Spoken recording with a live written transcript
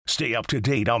Stay up to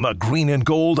date on the Green and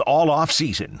Gold all off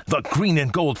season. The Green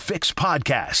and Gold Fix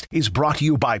podcast is brought to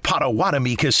you by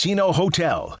Potawatomi Casino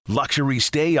Hotel. Luxury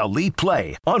stay, elite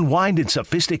play, unwind in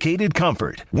sophisticated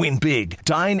comfort. Win big,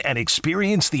 dine, and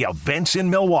experience the events in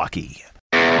Milwaukee.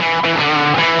 Gold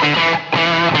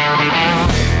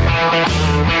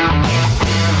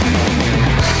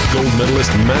medalist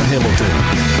Matt Hamilton.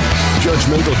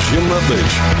 Judgmental Jim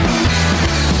Rutledge.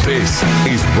 This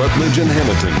is Rutledge and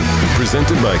Hamilton,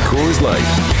 presented by Coors Light.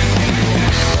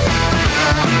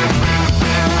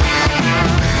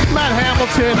 Matt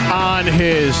Hamilton on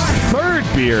his third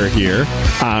beer here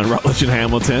on Rutledge and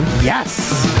Hamilton.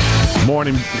 Yes.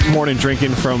 Morning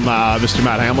drinking from Mr.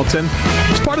 Matt Hamilton.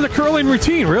 It's part of the curling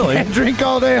routine, really. Can't drink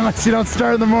all day unless you don't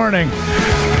start in the morning.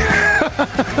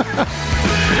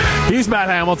 He's Matt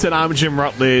Hamilton. I'm Jim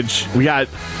Rutledge. We got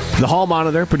the hall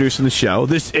monitor producing the show.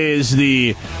 This is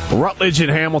the Rutledge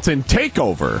and Hamilton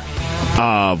takeover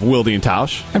of Wilde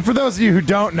Tausch. And for those of you who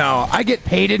don't know, I get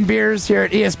paid in beers here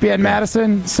at ESPN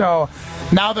Madison. So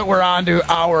now that we're on to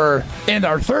our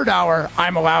third hour,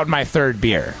 I'm allowed my third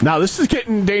beer. Now, this is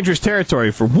getting dangerous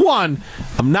territory. For one,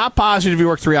 I'm not positive you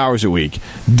work 3 hours a week.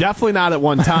 Definitely not at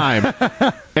one time.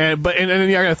 and then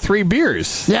you got 3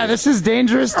 beers. Yeah, this is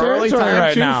dangerous territory early time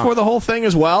right now. For the whole thing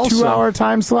as well. 2-hour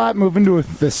time slot, moving to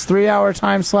this 3-hour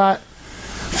time slot.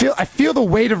 I feel the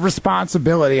weight of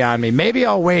responsibility on me. Maybe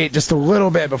I'll wait just a little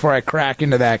bit before I crack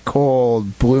into that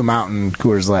cold Blue Mountain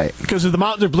Coors Light. Because if the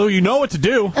mountains are blue, you know what to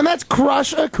do. And that's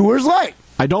crush a Coors Light.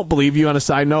 I don't believe you. On a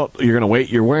side note, you're going to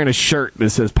wait. You're wearing a shirt that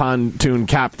says Pontoon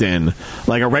Captain,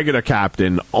 like a regular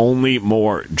captain, only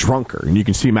more drunker. And you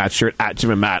can see Matt's shirt at Jim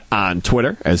and Matt on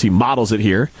Twitter as he models it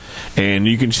here. And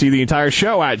you can see the entire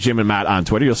show at Jim and Matt on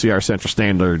Twitter. You'll see our Central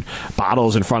Standard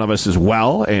bottles in front of us as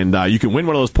well. And you can win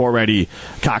one of those pour-ready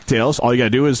cocktails. All you got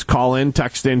to do is call in,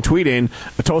 text in, tweet in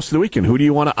a toast of the weekend. Who do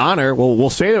you want to honor? Well,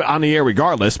 we'll say it on the air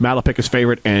regardless. Matt will pick his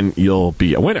favorite, and you'll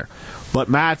be a winner. But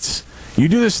Matt's... You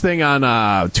do this thing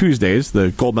on Tuesdays,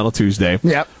 the Gold Medal Tuesday.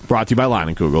 Yep. Brought to you by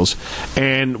Leinenkugels.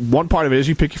 And one part of it is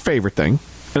you pick your favorite thing.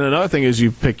 And another thing is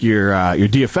you pick your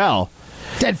DFL.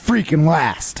 Dead freaking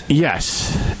last.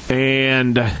 Yes.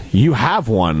 And you have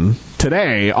one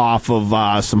today off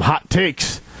of some hot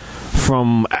takes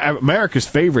from America's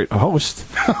favorite host,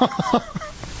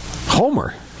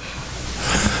 Homer.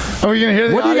 Are we going to hear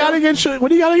the What do you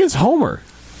got against Homer?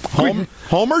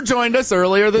 Homer joined us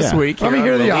earlier this week. Let me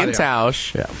hear the audio.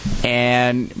 Tausch,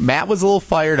 and Matt was a little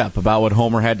fired up about what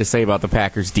Homer had to say about the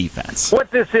Packers' defense.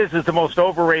 What this is the most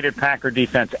overrated Packer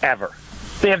defense ever.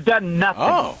 They have done nothing.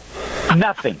 Oh.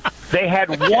 Nothing. They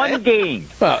had one game.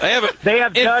 Well, they haven't. They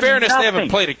have in done fairness, nothing. they haven't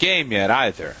played a game yet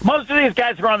either. Most of these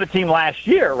guys were on the team last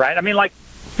year, right? I mean,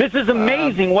 this is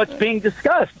amazing what's being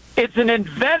discussed. It's an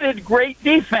invented great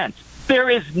defense. There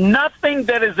is nothing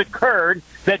that has occurred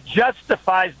that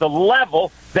justifies the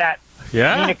level that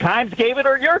Nina Kimes gave it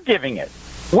or you're giving it.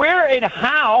 Where and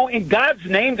how, in God's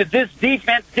name, did this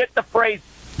defense get the phrase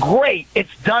great?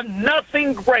 It's done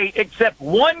nothing great except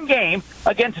one game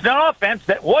against an offense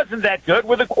that wasn't that good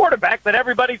with a quarterback that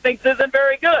everybody thinks isn't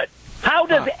very good. How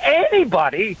does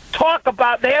anybody talk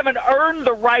about they haven't earned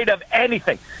the right of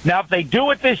anything? Now, if they do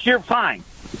it this year, fine.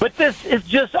 But this is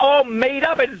just all made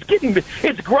up, and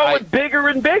it's growing bigger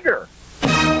and bigger.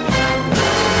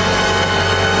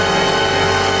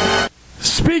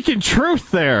 Speaking truth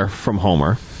there from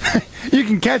Homer. You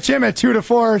can catch him at 2 to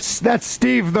 4. That's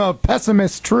Steve, the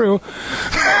pessimist. True.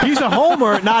 He's a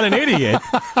homer, not an idiot.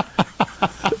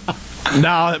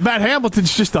 Now, Matt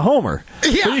Hamilton's just a homer.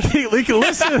 Yeah. We can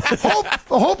listen.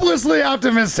 Hopelessly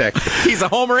optimistic. He's a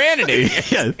homer and an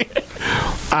idiot.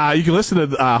 You can listen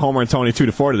to Homer and Tony 2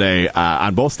 to 4 today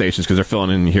on both stations because they're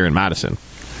filling in here in Madison.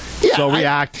 Yeah, so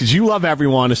react, because you love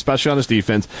everyone, especially on this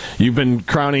defense. You've been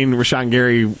crowning Rashawn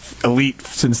Gary elite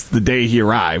since the day he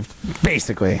arrived.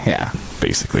 Basically, yeah.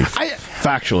 Basically.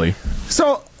 Factually.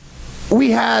 So,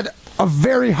 we had a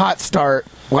very hot start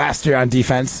last year on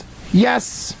defense.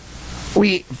 Yes,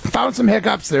 we found some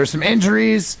hiccups. There were some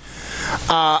injuries.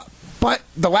 But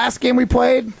the last game we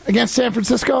played against San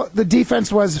Francisco, the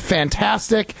defense was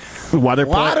fantastic. Weather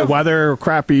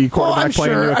crappy quarterback play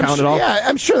into account at all? Yeah,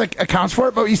 I'm sure that accounts for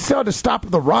it, but we still had to stop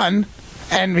the run,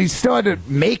 and we still had to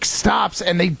make stops,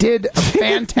 and they did a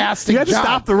fantastic job. You had to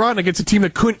stop the run against a team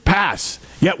that couldn't pass,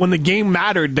 yet when the game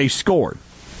mattered, they scored.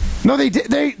 No, they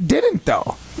didn't,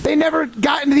 though. They never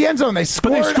got into the end zone. They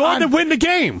scored. But they scored to win the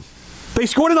game. They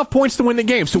scored enough points to win the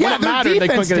game. So when it mattered, they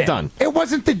couldn't get it done. It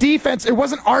wasn't the defense. It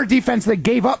wasn't our defense that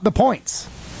gave up the points.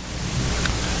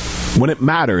 When it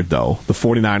mattered, though, the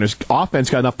 49ers offense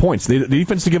got enough points. The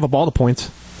defense to give up all the points.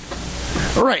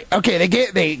 Right. Okay,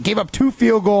 they gave up 2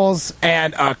 field goals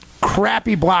and a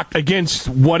crappy block against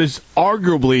what is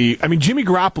arguably, I mean, Jimmy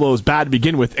Garoppolo is bad to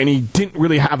begin with, and he didn't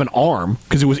really have an arm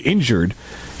because he was injured.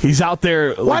 He's out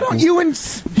there. Why don't you and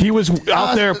he was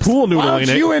out there pool noodling it? Why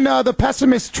don't you and the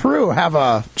pessimist True have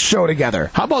a show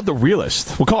together? How about the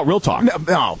realist? We'll call it real talk.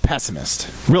 No, pessimist.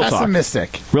 Real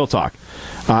Pessimistic. talk. Real talk.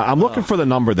 I'm looking for the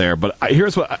number there, but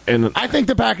here's what. And I think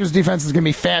the Packers' defense is going to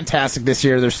be fantastic this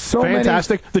year. There's so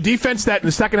fantastic. The defense that in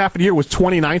the second half of the year was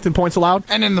 29th in points allowed,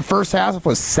 and in the first half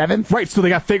was 7th. Right. So they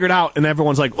got figured out, and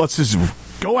everyone's like, "Let's just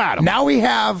go at them." Now we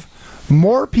have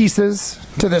more pieces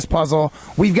to this puzzle.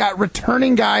 We've got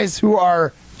returning guys who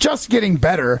are just getting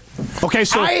better. Okay,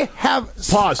 so I have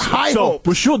pause. high so hopes.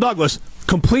 Rasul Douglas,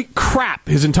 complete crap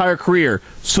his entire career.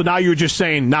 So now you're just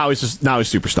saying now he's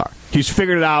superstar. He's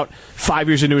figured it out. 5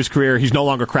 years into his career, he's no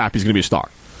longer crap. He's going to be a star.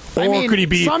 Or could he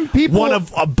be one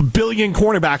of a billion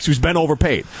cornerbacks who's been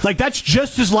overpaid? Like, that's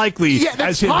just as likely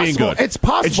as him being good. It's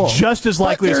possible. It's just as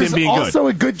likely as him being good. There's also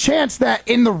a good chance that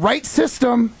in the right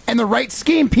system and the right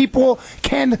scheme, people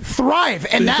can thrive.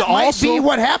 And that might be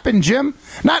what happened, Jim.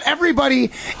 Not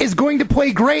everybody is going to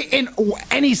play great in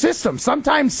any system.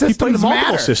 Sometimes systems matter.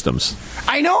 Multiple systems.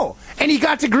 I know. And he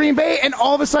got to Green Bay and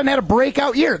all of a sudden had a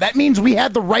breakout year. That means we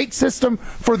had the right system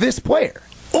for this player.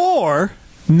 Or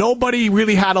nobody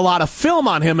really had a lot of film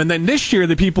on him, and then this year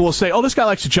the people will say, oh, this guy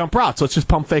likes to jump routes, let's just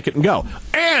pump fake it and go.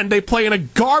 And they play in a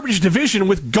garbage division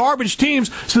with garbage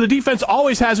teams, so the defense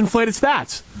always has inflated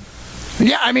stats.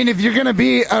 Yeah, I mean, if you're going to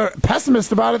be a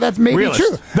pessimist about it, that's maybe Realist.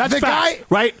 true. That's facts,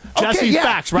 right? Jesse,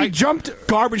 facts, right? He jumped.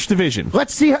 Garbage division.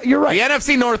 Let's see. You're right. The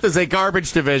NFC North is a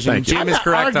garbage division. Jim is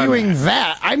correct on that. I'm not arguing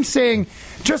that. I'm saying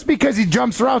just because he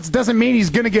jumps routes doesn't mean he's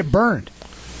going to get burned.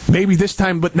 Maybe this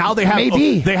time, but now they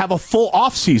have a full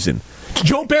off season.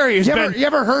 Joe Barry has been. You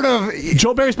ever heard of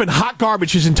Joe Barry's been hot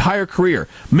garbage his entire career.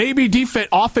 Maybe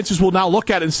offenses will now look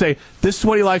at it and say, "This is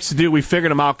what he likes to do. We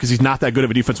figured him out because he's not that good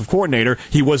of a defensive coordinator.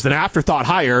 He was an afterthought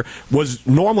hire. Was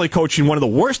normally coaching one of the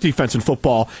worst defense in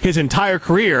football his entire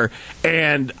career.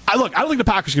 And I don't think the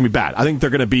Packers are going to be bad. I think they're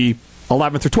going to be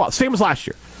 11th or 12th, same as last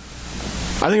year.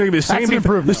 I think they're going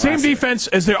to be the same defense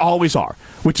as they always are,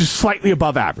 which is slightly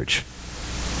above average.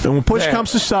 And when push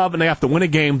comes to shove and they have to win a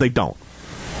game, they don't.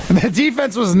 The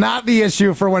defense was not the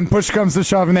issue for when push comes to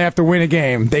shove and they have to win a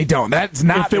game. They don't. That's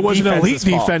not. If it was an elite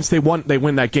defense, they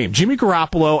win that game. Jimmy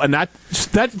Garoppolo and that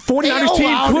 49ers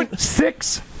team couldn't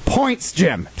 6 points,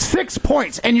 Jim. 6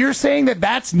 points, and you're saying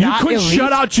that's not elite? You couldn't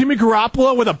shut out Jimmy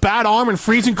Garoppolo with a bad arm in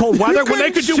freezing cold weather when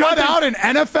they could shut out an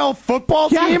NFL football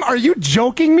team? Are you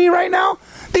joking me right now?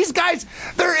 These guys,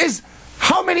 there is.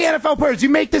 How many NFL players? You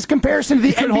make this comparison to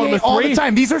the NBA all the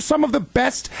time. These are some of the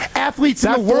best athletes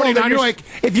in the world. And you're like,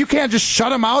 if you can't just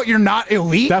shut them out, you're not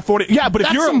elite. But if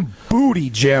you're some booty,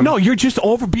 Jim. No, you're just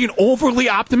being overly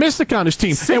optimistic on this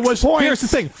team. 6 points. Here's the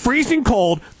thing: freezing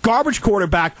cold, garbage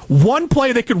quarterback, one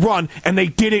play they could run, and they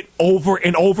did it over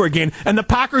and over again. And the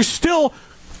Packers still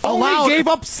gave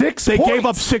up 6 points. They gave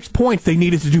up 6 points. They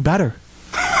needed to do better.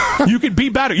 You could be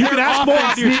better. You could ask more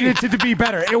out of your team. Needed to be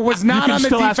better. It was not on the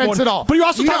defense at all. But you're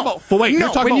also talking about. But wait,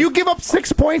 when you give up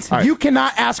 6 points, you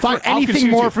cannot ask for anything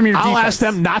more from your defense. I'll ask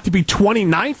them not to be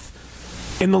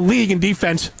 29th in the league in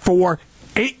defense for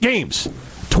 8 games.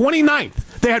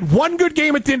 29th. They had one good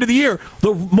game at the end of the year.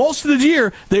 Most of the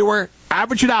year, they were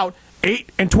averaging out 8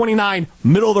 and 29,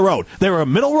 middle of the road. They were a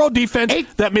middle of the road defense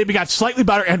that maybe got slightly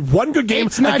better and one good game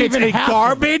against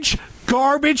a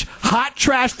garbage, hot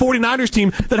trash 49ers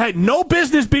team that had no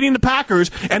business beating the Packers,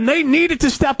 and they needed to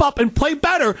step up and play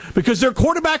better because their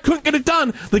quarterback couldn't get it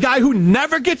done. The guy who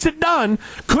never gets it done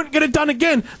couldn't get it done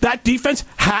again. That defense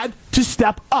had to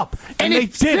step up, and they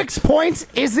did. 6 points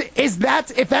is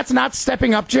that if that's not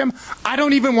stepping up, Jim? I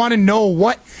don't even want to know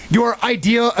what your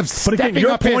idea of stepping up is.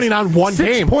 You're pointing on one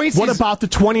game. What about the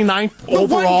 29th overall?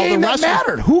 The one game that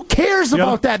mattered. Who cares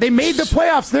about that? They made the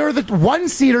playoffs. They were the 1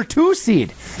 seed or 2 seed.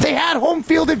 They had home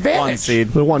field advantage.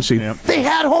 The 1 seed. Yep. They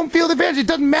had home field advantage. It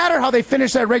doesn't matter how they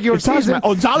finished that regular season. The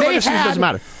regular season doesn't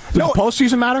matter. Does the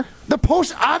postseason matter? The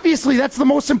post, obviously, that's the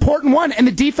most important one, and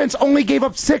the defense only gave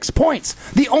up 6 points.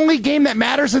 The only game that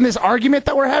matters in this argument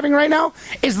that we're having right now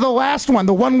is the last one,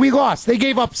 the one we lost. They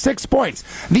gave up 6 points.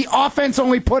 The offense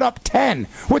only put up 10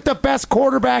 with the best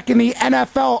quarterback in the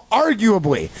NFL,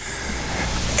 arguably.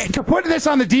 And to put this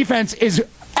on the defense is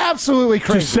absolutely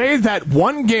crazy. To say that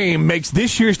one game makes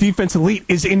this year's defense elite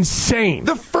is insane.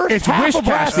 The first half of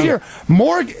last year,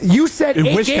 you said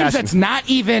 8 games. That's not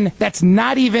even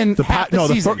half the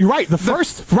season. You're right. The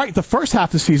first half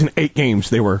of the season, 8 games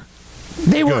they were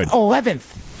good.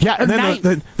 11th. Yeah,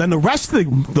 and then the rest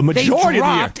of the majority of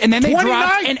the year, and then they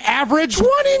dropped and averaged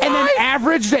 29. And then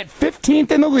averaged at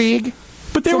 15th in the league.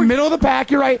 But they were were middle of the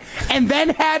pack. You're right, and then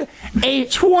had a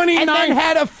 29, and then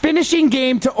had a finishing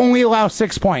game to only allow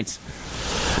 6 points.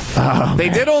 They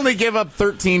did only give up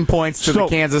 13 points to the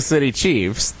Kansas City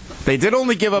Chiefs. They did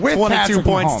only give up 22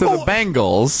 points to the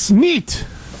Bengals. Neat.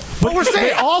 But we're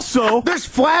saying also there's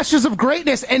flashes of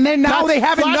greatness, and then now they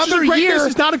have another year.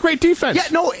 It's not a great defense. Yeah,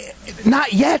 no,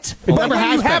 not yet. But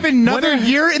when you have another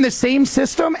year in the same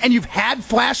system, and you've had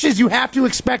flashes, you have to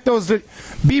expect those to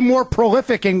be more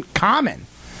prolific and common.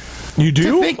 You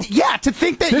do? To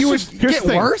think that you would get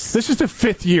worse? This is the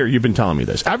 5th year you've been telling me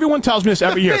this. Everyone tells me this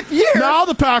every year. 5th year? Now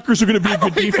the Packers are going to be a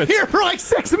good defense. I've been here for like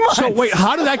 6 months. So wait,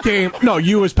 how did that game? No,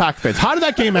 you as Packer fans. How did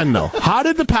that game end though? How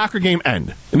did the Packer game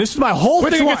end? And this is my whole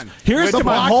thing. Here's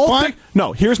my whole thing.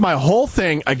 No, here's my whole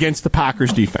thing against the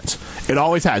Packers defense. It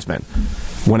always has been.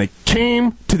 When it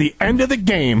came to the end of the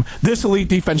game, this elite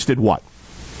defense did what?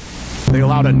 They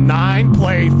allowed a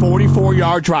 9-play,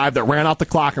 44-yard drive that ran out the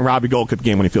clock, and Robbie Gould kicked the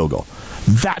game-winning field goal.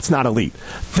 That's not elite.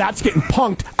 That's getting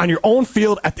punked on your own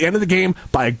field at the end of the game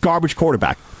by a garbage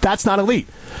quarterback. That's not elite.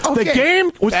 Okay. The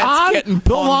game was on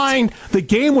the line. The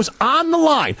game was on the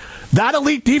line. That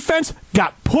elite defense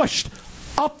got pushed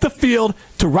up the field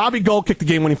to Robbie Gould kick the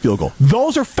game-winning field goal.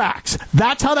 Those are facts.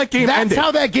 That's how that game ended. That's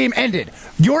how that game ended.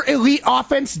 Your elite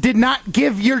offense did not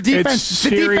give your defense. The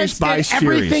defense did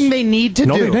everything they need to do.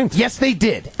 No, they didn't. Yes, they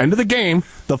did. End of the game,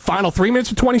 the final 3 minutes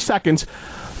and 20 seconds,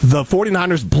 the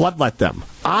 49ers bloodlet them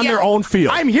on their own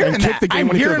field. I'm hearing that. I'm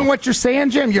hearing what you're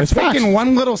saying, Jim. You're picking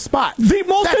one little spot. The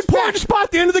most important spot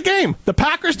at the end of the game. The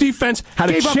Packers defense had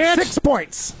a chance. Gave up 6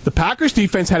 points. The Packers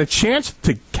defense had a chance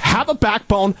to have a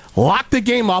backbone, lock the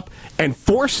game up, and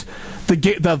force the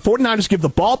 49ers to give the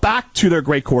ball back to their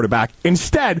great quarterback.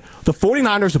 Instead, the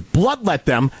 49ers bloodlet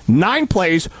them, 9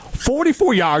 plays,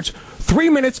 44 yards, 3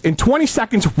 minutes and 20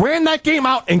 seconds, ran that game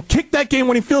out and kicked that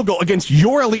game-winning field goal against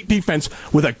your elite defense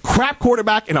with a crap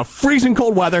quarterback in a freezing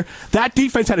cold weather. That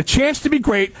defense had a chance to be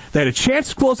great. They had a chance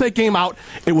to close that game out.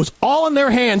 It was all in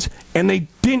their hands, and they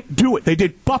didn't do it. They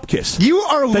did bupkis. You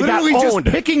are literally just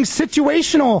picking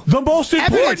situational. The most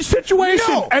important situation.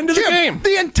 No, end of the game.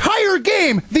 The entire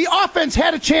game, the offense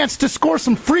had a chance to score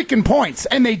some freaking points,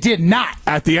 and they did not.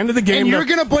 At the end of the game, and you're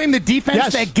going to blame the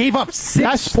defense that gave up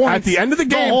 6 points. At the end of the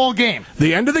game, the whole game.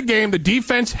 The end of the game, the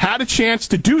defense had a chance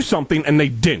to do something, and they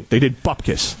didn't. They did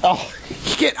bupkis. Oh,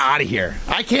 get out of here!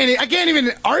 I can't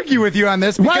even argue with you on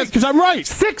this because I'm right.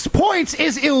 6 points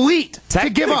is elite to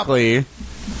give up.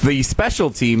 The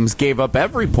special teams gave up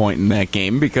every point in that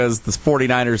game because the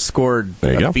 49ers scored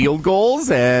field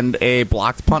goals and a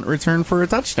blocked punt return for a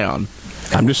touchdown.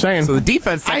 I'm just saying. So the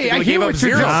defense gave up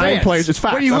 0 plays. It's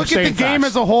facts. When you look at the game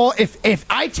as a whole, if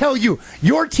I tell you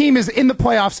your team is in the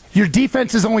playoffs, your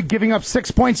defense is only giving up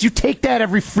 6 points, you take that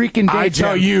every freaking day. I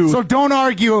tell you. So don't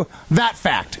argue that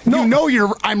fact. No. You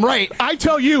know I'm right. I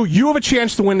tell you, you have a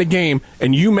chance to win the game,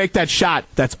 and you make that shot.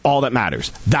 That's all that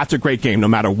matters. That's a great game, no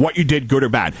matter what you did, good or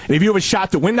bad. And if you have a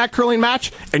shot to win that curling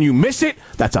match and you miss it,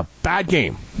 that's a bad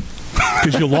game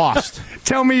because you lost.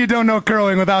 Tell me you don't know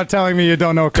curling without telling me you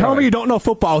don't know curling. Tell me you don't know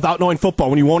football without knowing football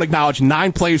when you won't acknowledge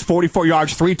 9 plays, 44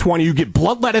 yards, 320. You get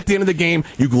bloodlet at the end of the game.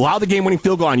 You allow the game-winning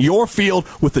field goal on your field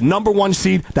with the number 1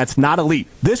 seed. That's not elite.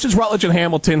 This is Rutledge and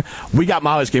Hamilton. We got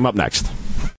Molly's game up next.